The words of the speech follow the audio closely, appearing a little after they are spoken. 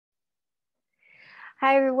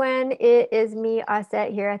Hi everyone, it is me,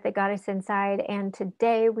 Aset, here at the Goddess Inside, and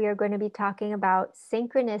today we are going to be talking about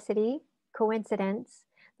synchronicity, coincidence,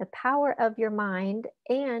 the power of your mind,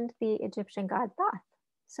 and the Egyptian god Thoth.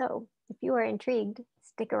 So, if you are intrigued,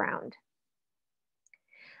 stick around.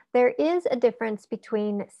 There is a difference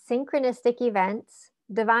between synchronistic events,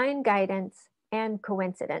 divine guidance, and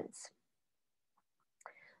coincidence.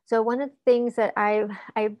 So one of the things that I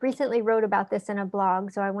recently wrote about this in a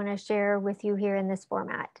blog, so I want to share with you here in this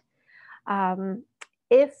format. Um,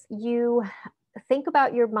 if you think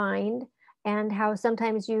about your mind and how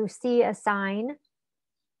sometimes you see a sign,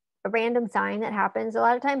 a random sign that happens, a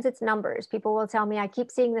lot of times it's numbers. People will tell me, I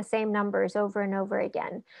keep seeing the same numbers over and over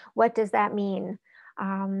again. What does that mean?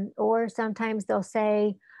 Or sometimes they'll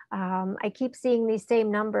say, I keep seeing these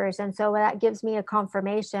same numbers. And so that gives me a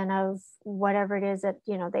confirmation of whatever it is that,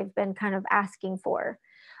 they've been kind of asking for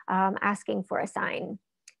a sign.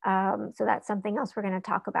 So that's something else we're going to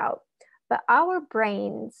talk about. But our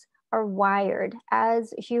brains are wired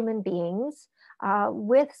as human beings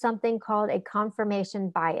with something called a confirmation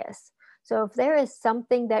bias. So if there is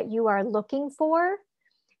something that you are looking for,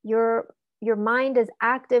 your mind is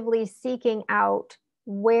actively seeking out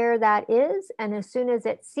where that is, and as soon as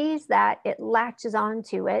it sees that, it latches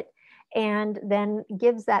onto it and then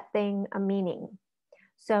gives that thing a meaning.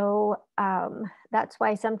 So that's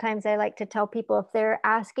why sometimes I like to tell people, if they're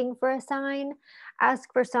asking for a sign,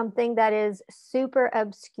 ask for something that is super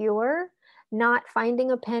obscure, not finding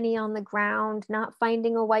a penny on the ground, not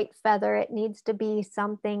finding a white feather. It needs to be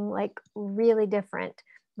something like really different,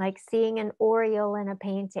 like seeing an Oriole in a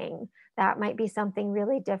painting. That might be something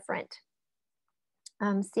really different.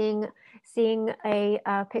 Seeing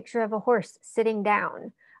a picture of a horse sitting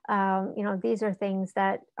down. These are things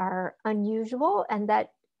that are unusual, and that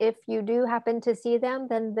if you do happen to see them,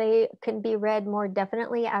 then they can be read more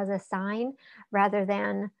definitely as a sign rather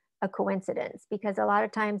than a coincidence. Because a lot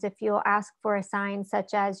of times, if you'll ask for a sign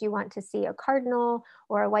such as you want to see a cardinal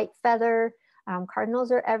or a white feather,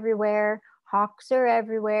 cardinals are everywhere, hawks are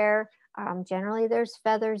everywhere. Generally, there's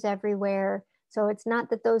feathers everywhere. So it's not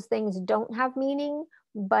that those things don't have meaning,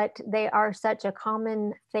 but they are such a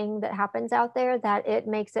common thing that happens out there that it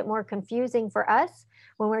makes it more confusing for us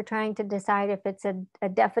when we're trying to decide if it's a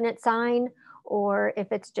definite sign, or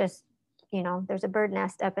if it's just, there's a bird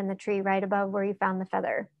nest up in the tree right above where you found the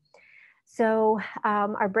feather. So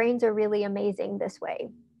our brains are really amazing this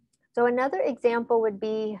way. So another example would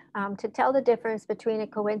be to tell the difference between a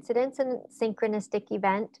coincidence and synchronistic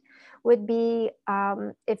event would be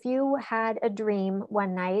if you had a dream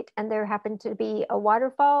one night and there happened to be a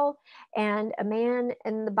waterfall and a man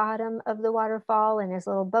in the bottom of the waterfall in his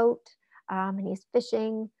little boat, and he's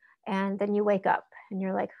fishing, and then you wake up and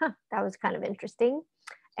you're like, that was kind of interesting.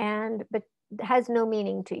 But has no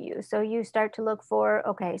meaning to you. So you start to look for,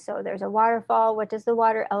 okay, so there's a waterfall. What does the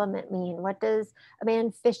water element mean? What does a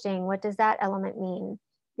man fishing? What does that element mean?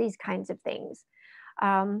 These kinds of things.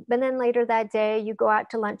 But then later that day, you go out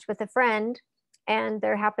to lunch with a friend, and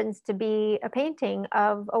there happens to be a painting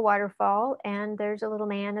of a waterfall, and there's a little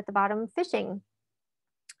man at the bottom fishing.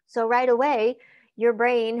 So right away, your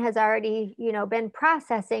brain has already, been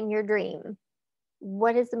processing your dream.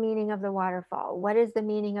 What is the meaning of the waterfall? What is the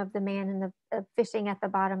meaning of the man in the fishing at the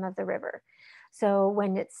bottom of the river? So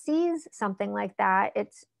when it sees something like that,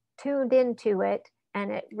 it's tuned into it,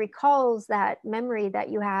 and it recalls that memory that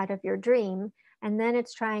you had of your dream, and then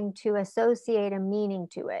it's trying to associate a meaning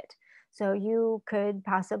to it. So you could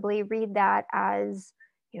possibly read that as,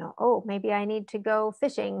 oh, maybe I need to go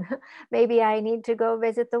fishing. Maybe I need to go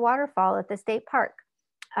visit the waterfall at the state park.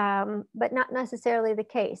 But not necessarily the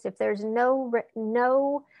case. If there's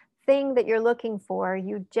no thing that you're looking for,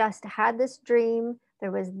 you just had this dream,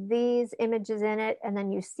 there was these images in it, and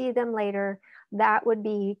then you see them later, that would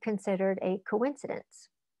be considered a coincidence.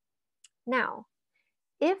 Now,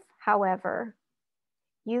 if, however,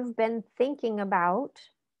 you've been thinking about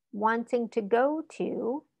wanting to go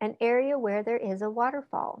to an area where there is a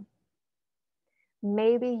waterfall,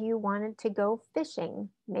 maybe you wanted to go fishing,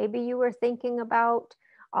 maybe you were thinking about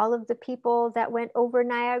all of the people that went over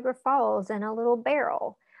Niagara Falls in a little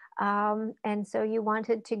barrel. And so you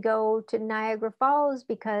wanted to go to Niagara Falls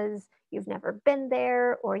because you've never been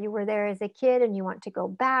there, or you were there as a kid and you want to go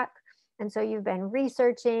back. And so you've been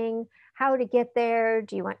researching how to get there.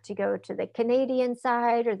 Do you want to go to the Canadian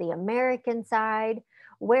side or the American side?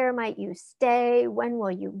 Where might you stay? When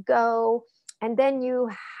will you go? And then you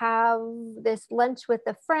have this lunch with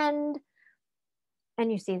a friend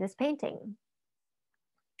and you see this painting.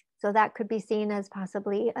 So that could be seen as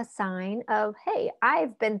possibly a sign of, hey,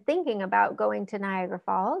 I've been thinking about going to Niagara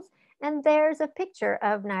Falls, and there's a picture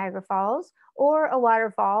of Niagara Falls or a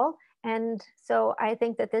waterfall. And so I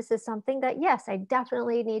think that this is something that, yes, I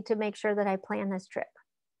definitely need to make sure that I plan this trip.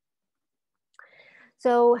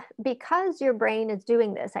 So because your brain is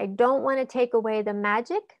doing this, I don't want to take away the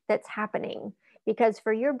magic that's happening, because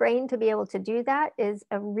for your brain to be able to do that is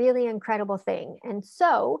a really incredible thing. And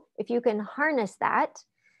so if you can harness that,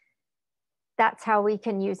 that's how we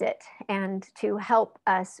can use it, and to help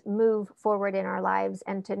us move forward in our lives,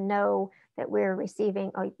 and to know that we're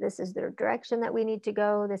receiving, oh, this is the direction that we need to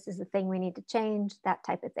go, this is the thing we need to change, that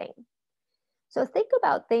type of thing. So think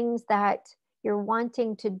about things that you're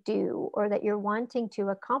wanting to do or that you're wanting to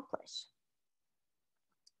accomplish.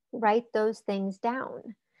 Write those things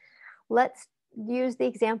down. Let's use the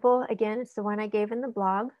example again, it's the one I gave in the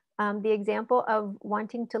blog, the example of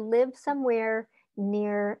wanting to live somewhere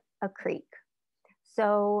near a creek.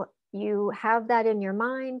 So you have that in your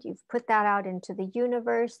mind, you've put that out into the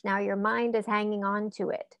universe, now your mind is hanging on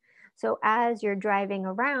to it. So as you're driving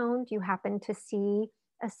around, you happen to see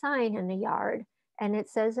a sign in the yard and it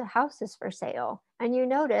says a house is for sale. And you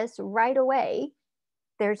notice right away,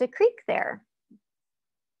 there's a creek there.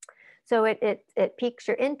 So it piques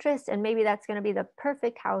your interest, and maybe that's going to be the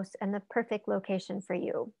perfect house and the perfect location for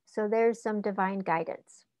you. So there's some divine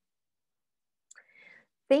guidance.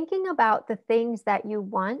 Thinking about the things that you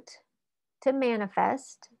want to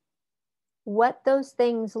manifest, what those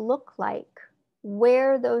things look like,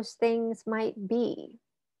 where those things might be.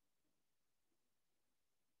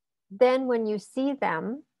 Then when you see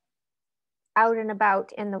them out and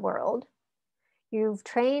about in the world, you've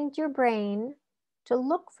trained your brain to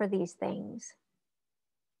look for these things.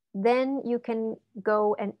 Then you can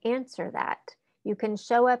go and answer that. You can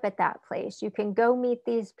show up at that place. You can go meet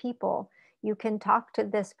these people. You can talk to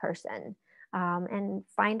this person and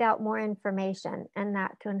find out more information. And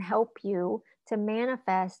that can help you to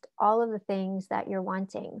manifest all of the things that you're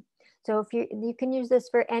wanting. So if you can use this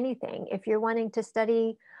for anything. If you're wanting to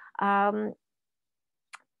study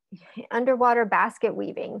underwater basket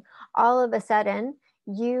weaving, all of a sudden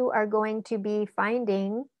you are going to be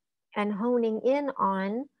finding and honing in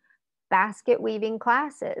on basket weaving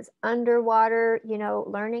classes, underwater,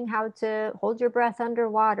 learning how to hold your breath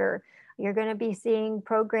underwater. You're going to be seeing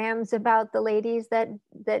programs about the ladies that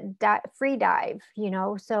free dive,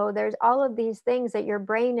 so there's all of these things that your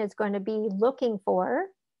brain is going to be looking for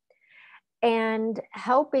and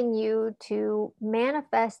helping you to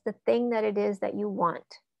manifest the thing that it is that you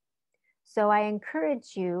want. So I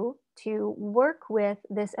encourage you to work with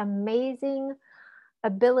this amazing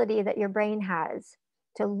ability that your brain has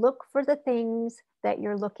to look for the things that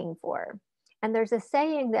you're looking for. And there's a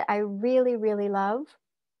saying that I really, really love,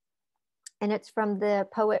 and it's from the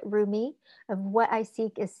poet Rumi, of what I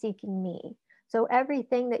seek is seeking me. So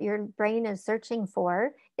everything that your brain is searching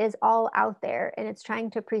for is all out there, and it's trying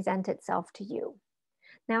to present itself to you.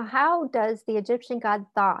 Now, how does the Egyptian god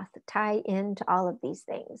Thoth tie into all of these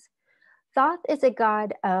things? Thoth is a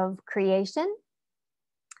god of creation.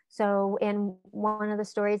 So in one of the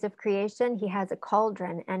stories of creation, he has a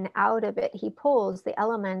cauldron, and out of it, he pulls the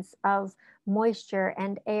elements of moisture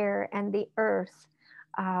and air and the earth,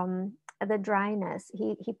 the dryness.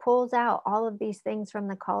 He pulls out all of these things from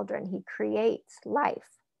the cauldron. He creates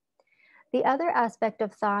life. The other aspect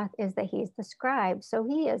of Thoth is that he's the scribe. So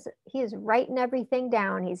he is writing everything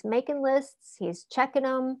down. He's making lists. He's checking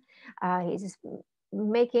them. He's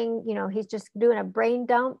making, he's just doing a brain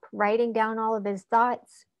dump, writing down all of his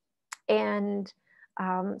thoughts. And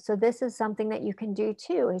so this is something that you can do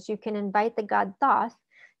too, is you can invite the god Thoth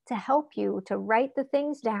to help you to write the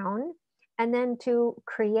things down and then to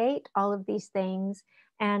create all of these things.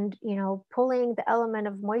 And, pulling the element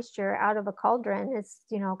of moisture out of a cauldron is,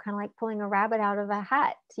 kind of like pulling a rabbit out of a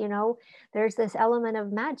hat. There's this element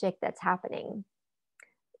of magic that's happening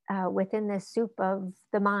within this soup of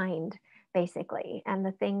the mind, basically, and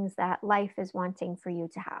the things that life is wanting for you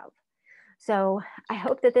to have. So I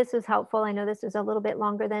hope that this was helpful. I know this was a little bit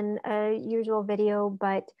longer than a usual video,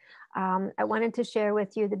 but I wanted to share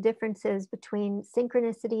with you the differences between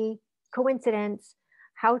synchronicity, coincidence,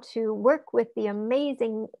 how to work with the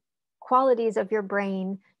amazing qualities of your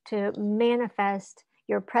brain to manifest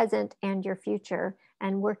your present and your future,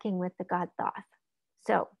 and working with the god Thoth.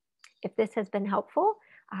 So if this has been helpful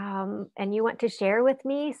and you want to share with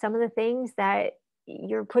me some of the things that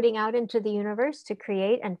you're putting out into the universe to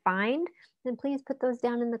create and find, then please put those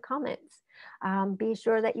down in the comments. Be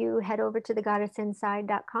sure that you head over to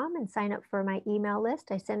thegoddessinside.com and sign up for my email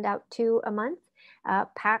list. I send out 2 a month,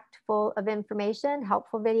 packed full of information,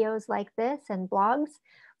 helpful videos like this, and blogs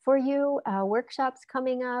for you, workshops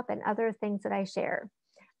coming up, and other things that I share.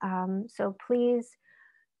 So please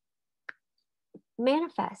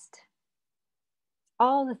manifest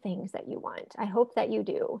all the things that you want. I hope that you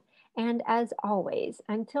do. And as always,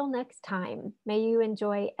 until next time, may you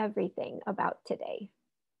enjoy everything about today.